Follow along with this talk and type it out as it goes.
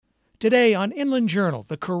Today on Inland Journal,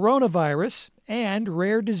 the coronavirus and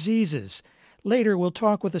rare diseases. Later, we'll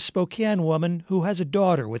talk with a Spokane woman who has a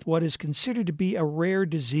daughter with what is considered to be a rare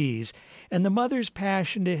disease and the mother's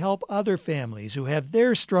passion to help other families who have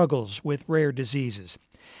their struggles with rare diseases.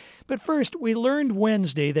 But first, we learned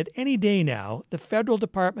Wednesday that any day now, the Federal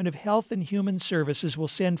Department of Health and Human Services will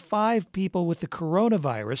send 5 people with the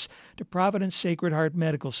coronavirus to Providence Sacred Heart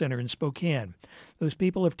Medical Center in Spokane. Those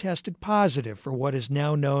people have tested positive for what is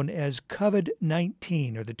now known as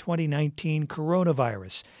COVID-19, or the 2019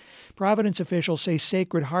 coronavirus. Providence officials say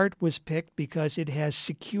Sacred Heart was picked because it has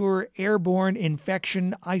secure airborne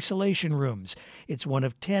infection isolation rooms. It's one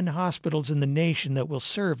of 10 hospitals in the nation that will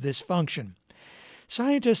serve this function.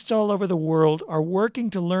 Scientists all over the world are working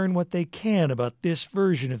to learn what they can about this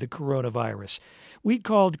version of the coronavirus. We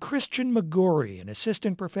called Christian McGorry, an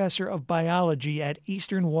assistant professor of biology at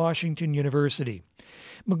Eastern Washington University.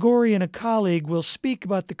 McGorry and a colleague will speak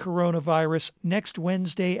about the coronavirus next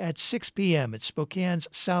Wednesday at 6 p.m. at Spokane's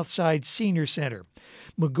Southside Senior Center.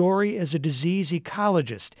 McGorry is a disease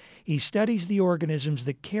ecologist. He studies the organisms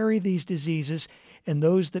that carry these diseases and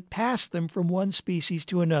those that pass them from one species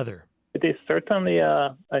to another. It is certainly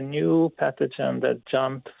a new pathogen that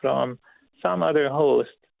jumped from some other host,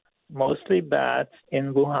 mostly bats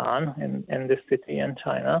in Wuhan, in this city in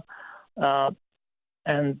China,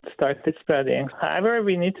 and started spreading. However,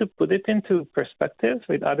 we need to put it into perspective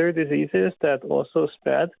with other diseases that also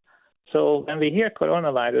spread. So when we hear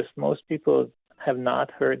coronavirus, most people have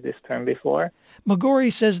not heard this term before.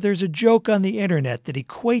 McGorry says there's a joke on the internet that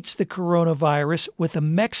equates the coronavirus with a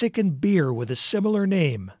Mexican beer with a similar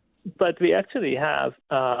name. But we actually have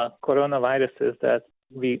coronaviruses that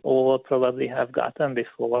we all probably have gotten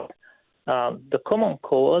before. The common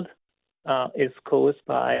cold is caused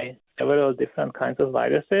by several different kinds of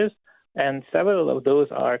viruses, and several of those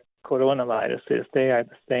are coronaviruses. They are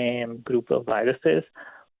the same group of viruses.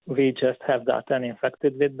 We just have gotten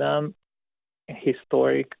infected with them in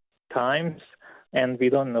historic times, and we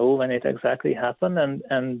don't know when it exactly happened,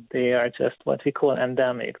 and they are just what we call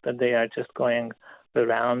endemic, that they are just going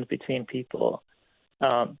around between people.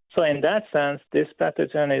 So in that sense, this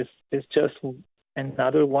pathogen is just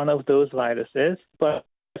another one of those viruses, but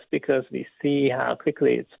it's because we see how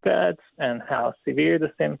quickly it spreads and how severe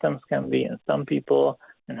the symptoms can be in some people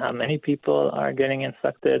and how many people are getting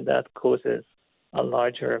infected, that causes a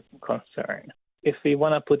larger concern. If we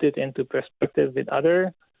want to put it into perspective with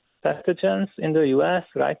other pathogens in the U.S.,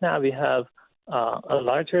 right now we have a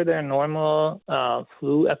larger than normal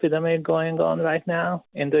flu epidemic going on right now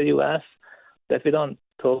in the U.S. that we don't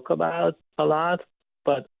talk about a lot,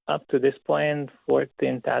 but up to this point,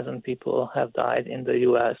 14,000 people have died in the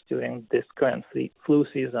U.S. during this current flu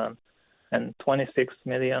season, and 26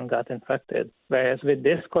 million got infected. Whereas with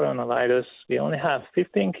this coronavirus, we only have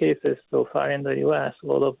 15 cases so far in the U.S.,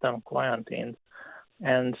 all of them quarantined,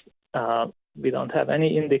 and we don't have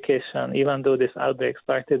any indication, even though this outbreak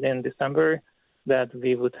started in December, that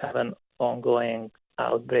we would have an ongoing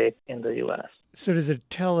outbreak in the U.S. So does it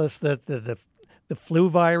tell us that the flu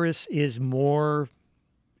virus is more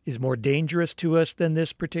dangerous to us than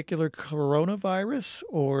this particular coronavirus,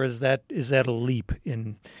 or is that a leap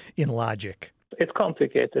in logic? It's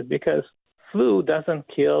complicated because flu doesn't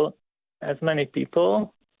kill as many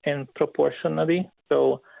people in proportionally.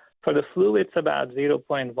 So for the flu, it's about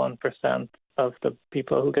 0.1% of the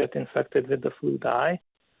people who get infected with the flu die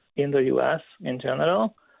in the U.S. in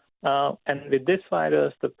general. And with this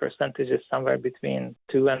virus, the percentage is somewhere between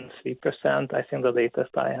 2 and 3%. I think the latest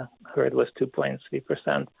I heard was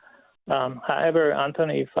 2.3%. However,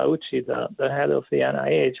 Anthony Fauci, the head of the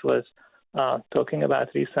NIH, was talking about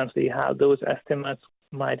recently how those estimates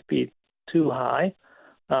might be too high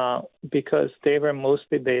because they were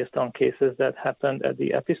mostly based on cases that happened at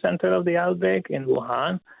the epicenter of the outbreak in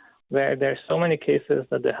Wuhan, where there's so many cases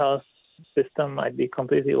that the health system might be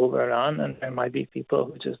completely overrun, and there might be people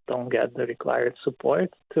who just don't get the required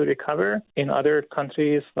support to recover. In other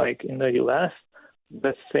countries, like in the U.S.,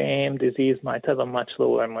 the same disease might have a much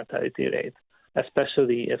lower mortality rate,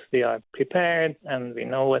 especially if we are prepared and we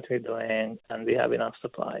know what we're doing and we have enough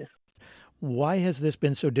supplies. Why has this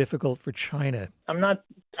been so difficult for China? I'm not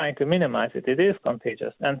trying to minimize it. It is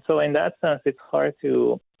contagious. And so in that sense, it's hard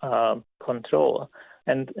to control.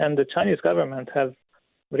 And the Chinese government has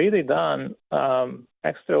really done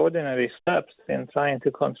extraordinary steps in trying to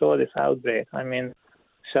control this outbreak. I mean,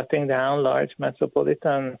 shutting down large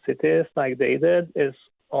metropolitan cities like they did is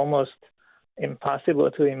almost impossible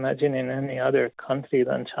to imagine in any other country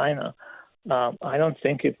than China. I don't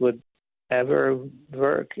think it would ever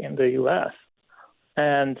work in the U.S.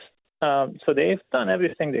 And So they've done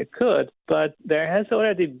everything they could, but there has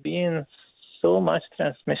already been so much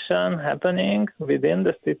transmission happening within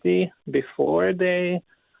the city before they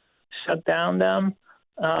shut down them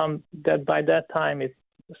that by that time it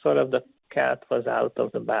sort of the cat was out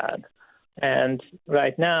of the bag. And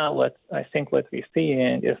right now, what we're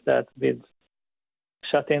seeing is that with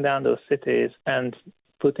shutting down those cities and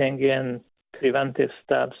putting in preventive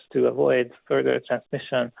steps to avoid further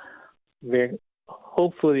transmission, we're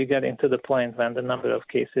hopefully getting to the point when the number of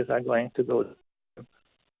cases are going to go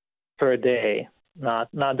per day, not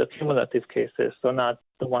the cumulative cases, so not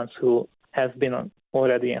the ones who have been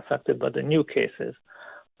already infected, but the new cases.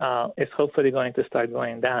 It's hopefully going to start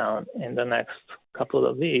going down in the next couple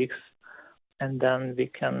of weeks, and then we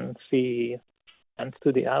can see end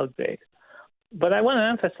to the outbreak. But I want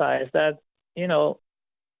to emphasize that,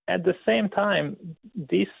 at the same time,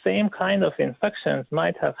 these same kind of infections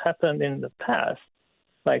might have happened in the past,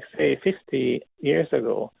 like say 50 years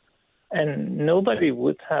ago, and nobody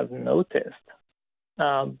would have noticed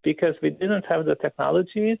because we didn't have the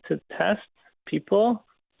technology to test people.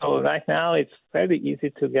 So right now it's very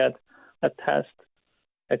easy to get a test.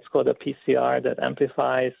 It's called a PCR that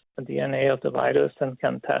amplifies the DNA of the virus and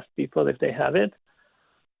can test people if they have it.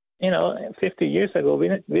 50 years ago, we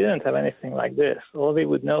didn't have anything like this. All we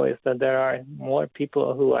would know is that there are more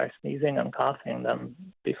people who are sneezing and coughing than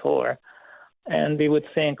before. And we would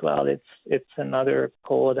think, well, it's another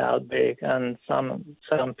cold outbreak, and some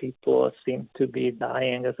people seem to be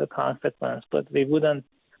dying as a consequence, but we wouldn't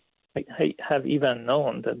have even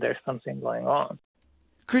known that there's something going on.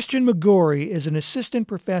 Christian McGorry is an assistant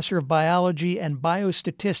professor of biology and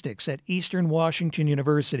biostatistics at Eastern Washington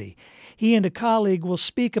University. He and a colleague will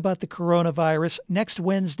speak about the coronavirus next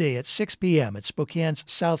Wednesday at 6 p.m. at Spokane's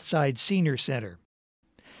Southside Senior Center.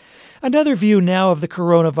 Another view now of the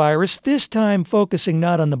coronavirus, this time focusing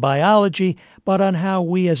not on the biology, but on how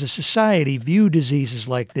we as a society view diseases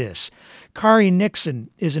like this. Kari Nixon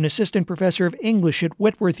is an assistant professor of English at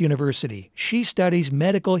Whitworth University. She studies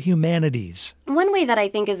medical humanities. One way that I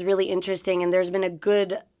think is really interesting, and there's been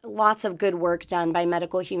lots of good work done by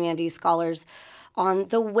medical humanities scholars on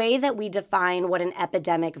the way that we define what an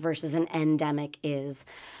epidemic versus an endemic is.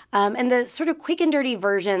 And the sort of quick and dirty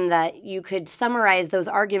version that you could summarize those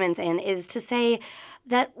arguments in is to say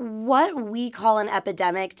that what we call an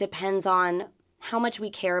epidemic depends on how much we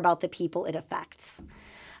care about the people it affects.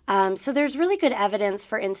 So there's really good evidence,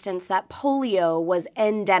 for instance, that polio was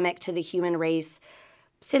endemic to the human race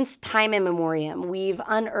since time immemorial. We've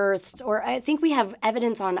unearthed, or I think we have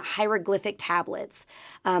evidence on hieroglyphic tablets,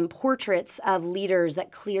 portraits of leaders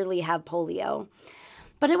that clearly have polio.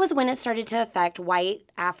 But it was when it started to affect white,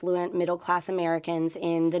 affluent, middle-class Americans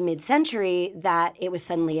in the mid-century that it was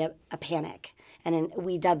suddenly a panic, and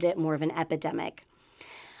we dubbed it more of an epidemic.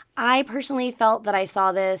 I personally felt that I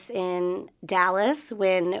saw this in Dallas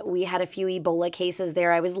when we had a few Ebola cases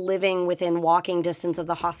there. I was living within walking distance of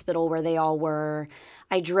the hospital where they all were.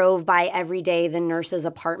 I drove by every day the nurses'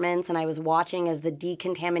 apartments, and I was watching as the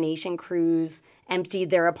decontamination crews emptied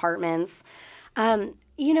their apartments.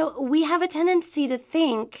 We have a tendency to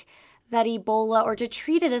think that Ebola, or to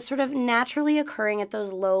treat it as sort of naturally occurring at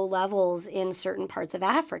those low levels in certain parts of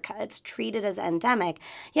Africa. It's treated as endemic.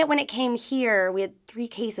 Yet when it came here, we had 3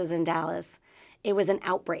 cases in Dallas. It was an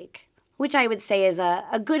outbreak, which I would say is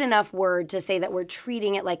a good enough word to say that we're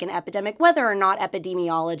treating it like an epidemic, whether or not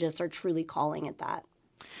epidemiologists are truly calling it that.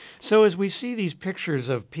 So as we see these pictures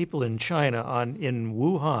of people in China in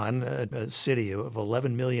Wuhan, a city of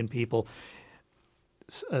 11 million people,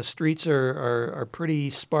 streets are pretty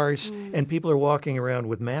sparse, and people are walking around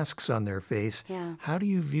with masks on their face. Yeah. How do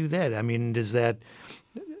you view that? I mean, does that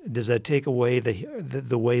take away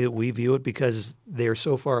the way that we view it because they're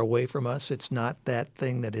so far away from us? It's not that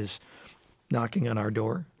thing that is knocking on our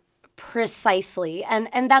door? Precisely.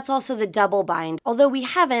 And that's also the double bind. Although we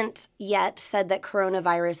haven't yet said that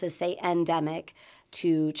coronavirus is, say, endemic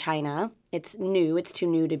to China. It's new. It's too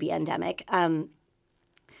new to be endemic.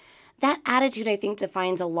 That attitude, I think,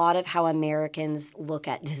 defines a lot of how Americans look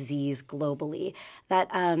at disease globally.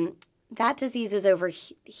 That disease is over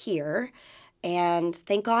here, and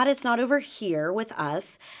thank God it's not over here with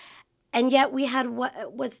us. And yet we had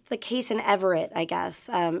what was the case in Everett, I guess,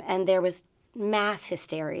 and there was mass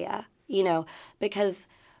hysteria, because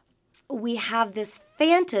we have this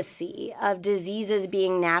fantasy of diseases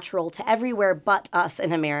being natural to everywhere but us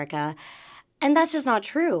in America. And that's just not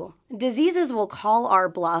true. Diseases will call our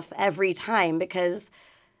bluff every time because,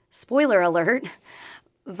 spoiler alert,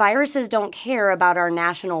 viruses don't care about our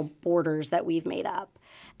national borders that we've made up.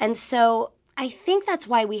 And so I think that's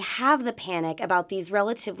why we have the panic about these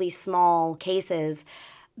relatively small cases.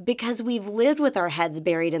 because we've lived with our heads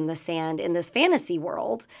buried in the sand in this fantasy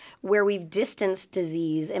world where we've distanced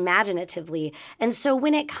disease imaginatively. And so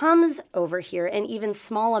when it comes over here in even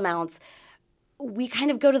small amounts, we kind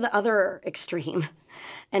of go to the other extreme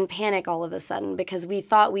and panic all of a sudden because we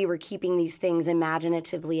thought we were keeping these things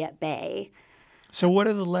imaginatively at bay. So what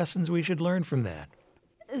are the lessons we should learn from that?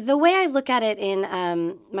 The way I look at it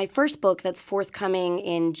in my first book that's forthcoming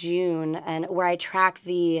in June, and where I track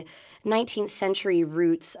the 19th century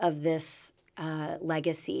roots of this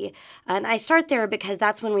legacy. And I start there because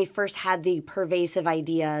that's when we first had the pervasive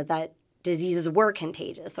idea that diseases were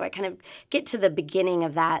contagious. So I kind of get to the beginning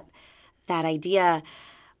of that idea.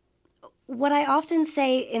 What I often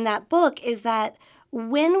say in that book is that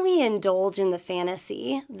when we indulge in the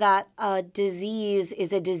fantasy that a disease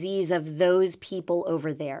is a disease of those people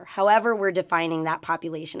over there, however we're defining that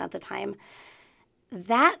population at the time,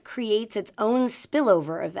 that creates its own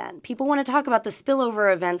spillover event. People want to talk about the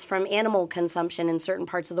spillover events from animal consumption in certain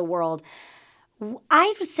parts of the world.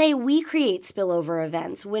 I would say we create spillover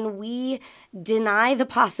events when we deny the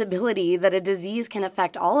possibility that a disease can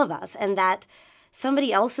affect all of us and that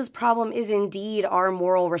somebody else's problem is indeed our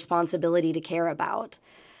moral responsibility to care about.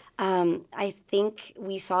 I think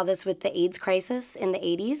we saw this with the AIDS crisis in the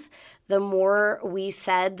 80s. The more we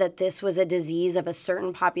said that this was a disease of a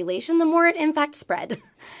certain population, the more it in fact spread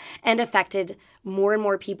and affected more and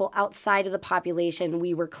more people outside of the population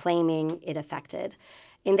we were claiming it affected.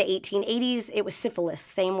 In the 1880s, it was syphilis,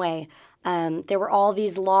 same way. There were all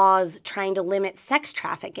these laws trying to limit sex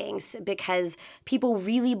trafficking because people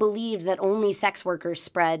really believed that only sex workers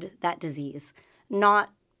spread that disease,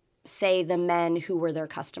 not, say, the men who were their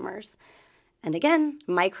customers. And again,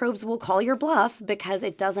 microbes will call your bluff because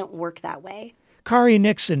it doesn't work that way. Kari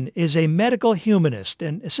Nixon is a medical humanist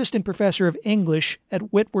and assistant professor of English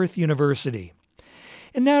at Whitworth University.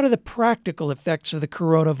 And now to the practical effects of the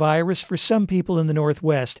coronavirus for some people in the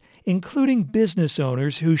Northwest, including business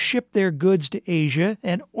owners who ship their goods to Asia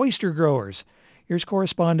and oyster growers. Here's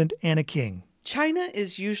correspondent Anna King. China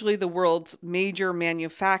is usually the world's major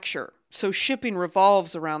manufacturer, so shipping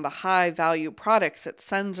revolves around the high-value products it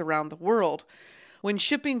sends around the world. When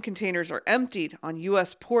shipping containers are emptied on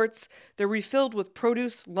U.S. ports, they're refilled with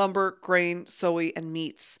produce, lumber, grain, soy, and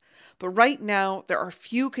meats. But right now, there are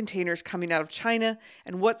few containers coming out of China,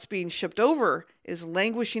 and what's being shipped over is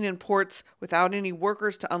languishing in ports without any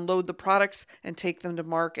workers to unload the products and take them to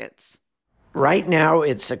markets. Right now,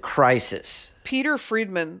 it's a crisis. Peter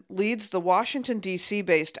Friedman leads the Washington,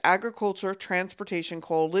 D.C.-based Agriculture Transportation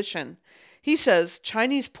Coalition. He says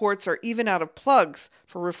Chinese ports are even out of plugs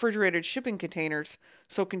for refrigerated shipping containers,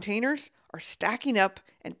 so containers are stacking up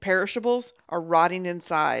and perishables are rotting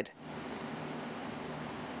inside.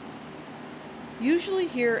 Usually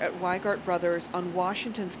here at Weigart Brothers on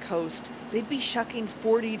Washington's coast, they'd be shucking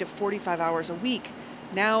 40 to 45 hours a week.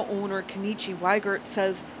 Now owner Kenichi Weigart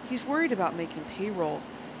says he's worried about making payroll.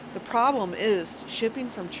 The problem is shipping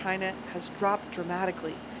from China has dropped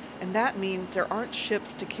dramatically, and that means there aren't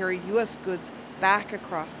ships to carry U.S. goods back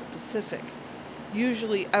across the Pacific.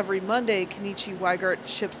 Usually every Monday, Kenichi Weigart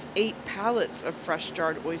ships 8 pallets of fresh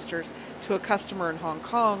jarred oysters to a customer in Hong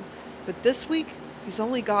Kong, but this week he's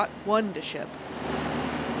only got 1 to ship.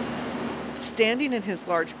 Standing in his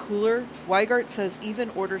large cooler, Weigart says even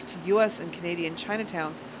orders to U.S. and Canadian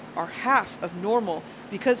Chinatowns are half of normal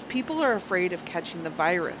because people are afraid of catching the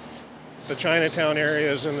virus. The Chinatown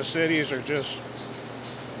areas in the cities are just,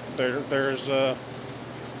 there's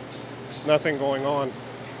nothing going on.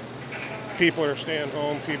 People are staying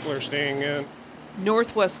home, people are staying in.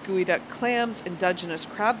 Northwest Geoduck clams, indigenous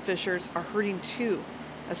crab fishers are hurting too.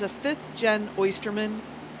 As a 5th-gen oysterman,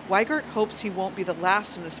 Weigart hopes he won't be the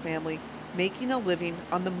last in his family making a living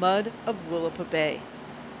on the mud of Willapa Bay.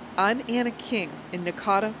 I'm Anna King in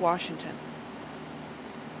Nakata, Washington.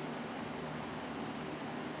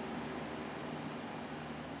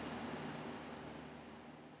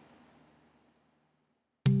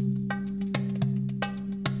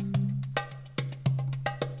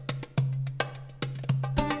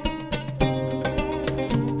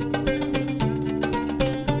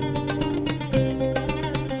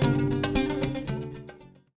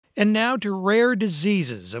 And now to rare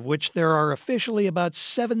diseases, of which there are officially about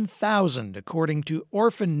 7,000, according to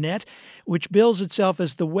OrphanNet, which bills itself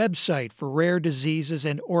as the website for rare diseases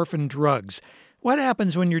and orphan drugs. What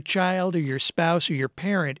happens when your child or your spouse or your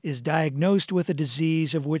parent is diagnosed with a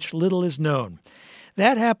disease of which little is known?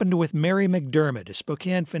 That happened with Mary McDermott, a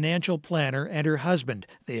Spokane financial planner, and her husband.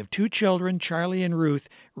 They have 2 children, Charlie and Ruth.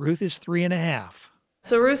 Ruth is 3.5.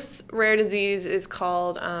 So Ruth's rare disease is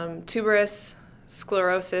called tuberous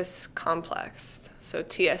sclerosis complex, so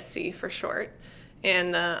TSC for short.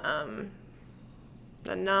 And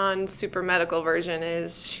the non-super medical version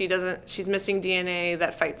is she's missing DNA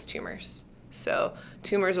that fights tumors. So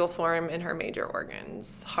tumors will form in her major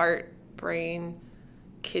organs: heart, brain,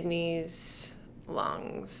 kidneys,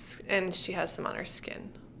 lungs, and she has some on her skin.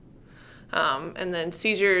 And then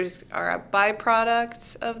seizures are a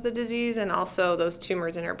byproduct of the disease, and also those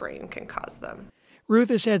tumors in her brain can cause them. Ruth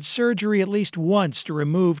has had surgery at least once to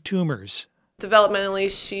remove tumors. Developmentally,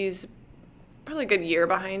 she's probably a good year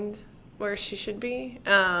behind where she should be.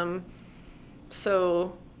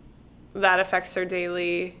 So that affects her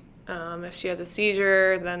daily. If she has a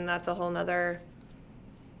seizure, then that's a whole nother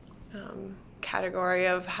category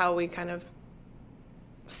of how we kind of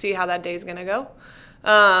see how that day's going to go.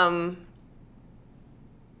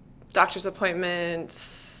 Doctor's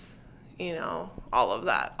appointments, all of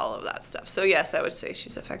that stuff. So yes, I would say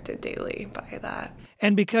she's affected daily by that.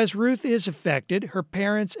 And because Ruth is affected, her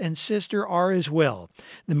parents and sister are as well.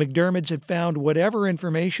 The McDermotts have found whatever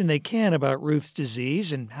information they can about Ruth's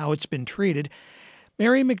disease and how it's been treated.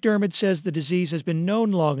 Mary McDermott says the disease has been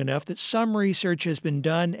known long enough that some research has been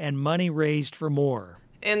done and money raised for more.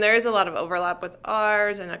 And there is a lot of overlap with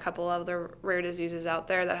ours and a couple other rare diseases out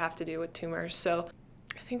there that have to do with tumors. So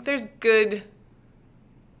I think there's good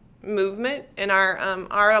movement in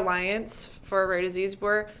our alliance for rare disease.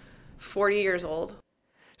 We're 40 years old.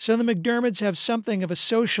 So the McDermotts have something of a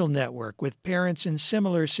social network with parents in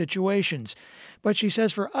similar situations. But she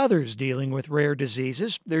says for others dealing with rare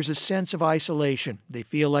diseases, there's a sense of isolation. They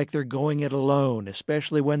feel like they're going it alone,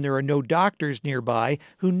 especially when there are no doctors nearby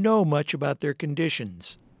who know much about their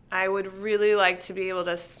conditions. I would really like to be able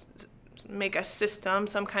to make a system,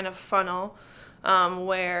 some kind of funnel,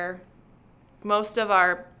 where most of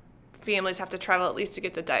our families have to travel at least to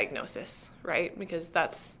get the diagnosis, right? Because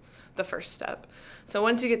that's the first step. So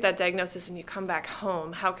once you get that diagnosis and you come back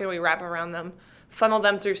home, how can we wrap around them, funnel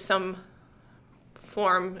them through some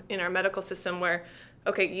form in our medical system where,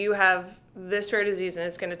 okay, you have this rare disease and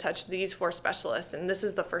it's going to touch these 4 specialists, and this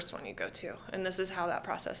is the first one you go to, and this is how that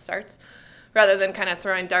process starts, rather than kind of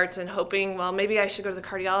throwing darts and hoping, well, maybe I should go to the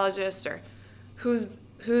cardiologist, or who's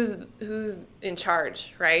in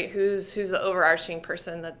charge, right? Who's the overarching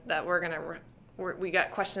person that we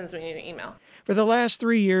got questions we need to email. For the last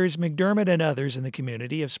 3 years, McDermott and others in the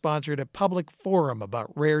community have sponsored a public forum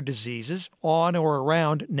about rare diseases on or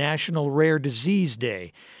around National Rare Disease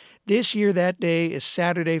Day. This year, that day is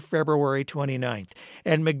Saturday, February 29th,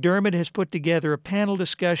 and McDermott has put together a panel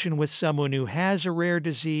discussion with someone who has a rare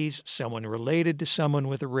disease, someone related to someone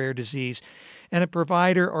with a rare disease, and a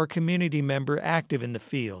provider or community member active in the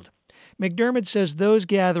field. McDermott says those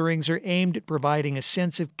gatherings are aimed at providing a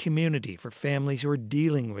sense of community for families who are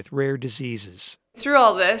dealing with rare diseases. Through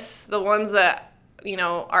all this, the ones that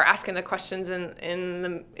are asking the questions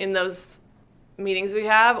in those meetings we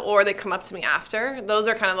have, or they come up to me after, those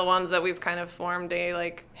are kind of the ones that we've kind of formed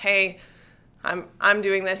a hey, I'm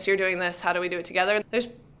doing this, you're doing this, how do we do it together? There's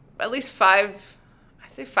at least 5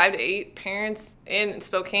 to 8 parents in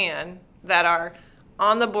Spokane that are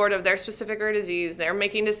on the board of their specific rare disease. They're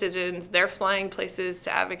making decisions. They're flying places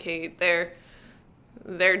to advocate. They're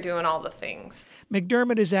doing all the things.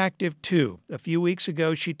 McDermott is active, too. A few weeks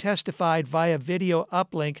ago, she testified via video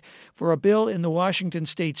uplink for a bill in the Washington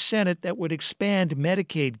State Senate that would expand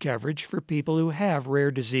Medicaid coverage for people who have rare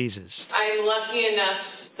diseases. I'm lucky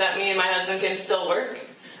enough that me and my husband can still work.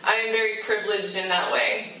 I am very privileged in that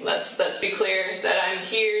way. Let's be clear that I'm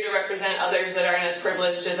here to represent others that aren't as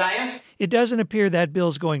privileged as I am. It doesn't appear that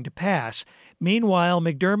bill's going to pass. Meanwhile,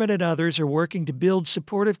 McDermott and others are working to build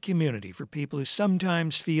supportive community for people who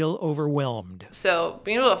sometimes feel overwhelmed. So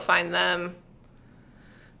being able to find them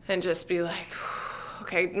and just be like,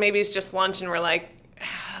 okay, maybe it's just lunch and we're like,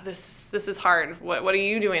 this is hard. What are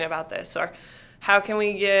you doing about this? Or how can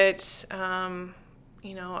we get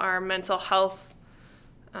our mental health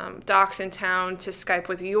docs in town to Skype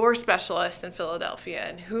with your specialist in Philadelphia,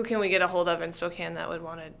 and who can we get a hold of in Spokane that would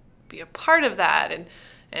want to be a part of that,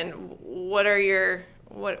 and what are your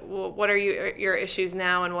issues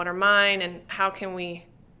now and what are mine, and how can we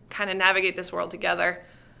kind of navigate this world together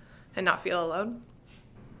and not feel alone.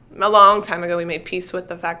 A long time ago we made peace with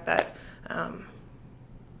the fact that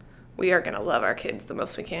we are going to love our kids the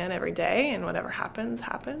most we can every day, and whatever happens,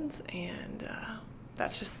 and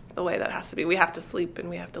that's just the way that has to be. We have to sleep and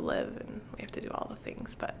we have to live and we have to do all the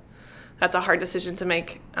things, but that's a hard decision to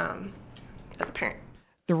make as a parent.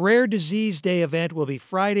 The Rare Disease Day event will be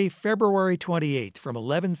Friday, February 28th from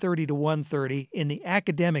 11:30 to 1:30 in the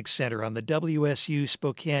Academic Center on the WSU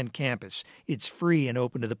Spokane campus. It's free and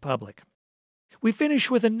open to the public. We finish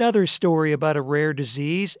with another story about a rare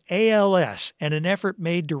disease, ALS, and an effort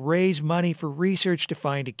made to raise money for research to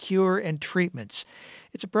find a cure and treatments.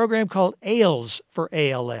 It's a program called AILS for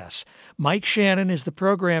ALS. Mike Shannon is the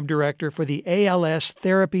program director for the ALS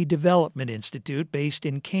Therapy Development Institute based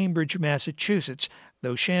in Cambridge, Massachusetts,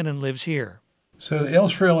 though Shannon lives here. So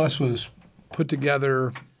AILS for ALS was put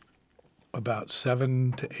together about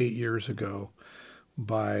 7 to 8 years ago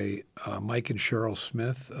by Mike and Cheryl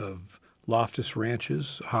Smith of Loftus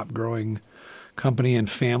Ranches, a hop growing company and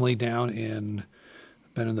family been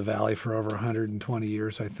in the valley for over 120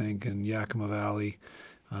 years, I think, in Yakima Valley.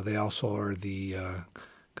 They also are the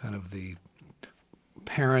kind of the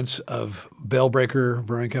parents of Bellbreaker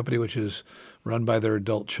Brewing Company, which is run by their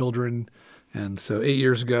adult children. And so 8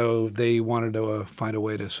 years ago, they wanted to find a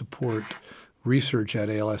way to support research at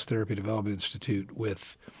ALS Therapy Development Institute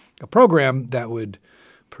with a program that would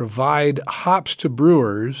provide hops to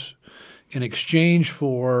brewers in exchange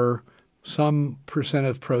for some percent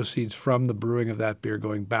of proceeds from the brewing of that beer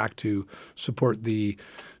going back to support the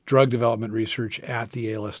drug development research at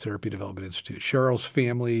the ALS Therapy Development Institute. Cheryl's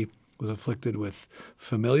family was afflicted with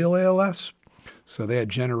familial ALS, so they had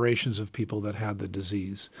generations of people that had the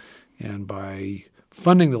disease. And by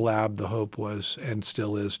funding the lab, the hope was, and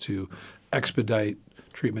still is, to expedite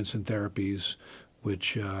treatments and therapies,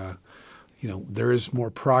 which there is more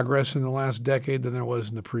progress in the last decade than there was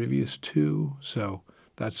in the previous two. So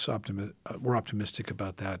that's we're optimistic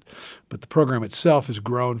about that. But the program itself has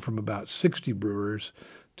grown from about 60 brewers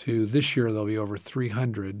to this year there'll be over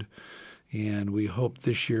 300. And we hope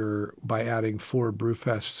this year, by adding 4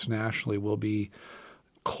 brewfests nationally, we'll be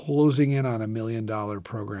closing in on $1 million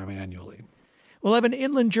program annually. We'll have an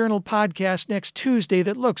Inland Journal podcast next Tuesday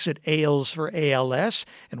that looks at AILS for ALS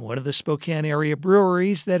and one of the Spokane area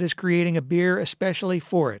breweries that is creating a beer especially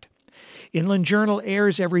for it. Inland Journal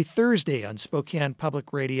airs every Thursday on Spokane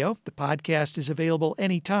Public Radio. The podcast is available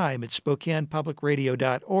anytime at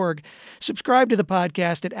SpokanePublicRadio.org. Subscribe to the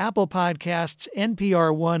podcast at Apple Podcasts,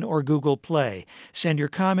 NPR One, or Google Play. Send your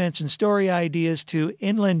comments and story ideas to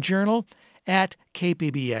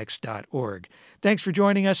inlandjournal@kpbx.org. Thanks for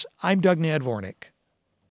joining us. I'm Doug Nadvornik.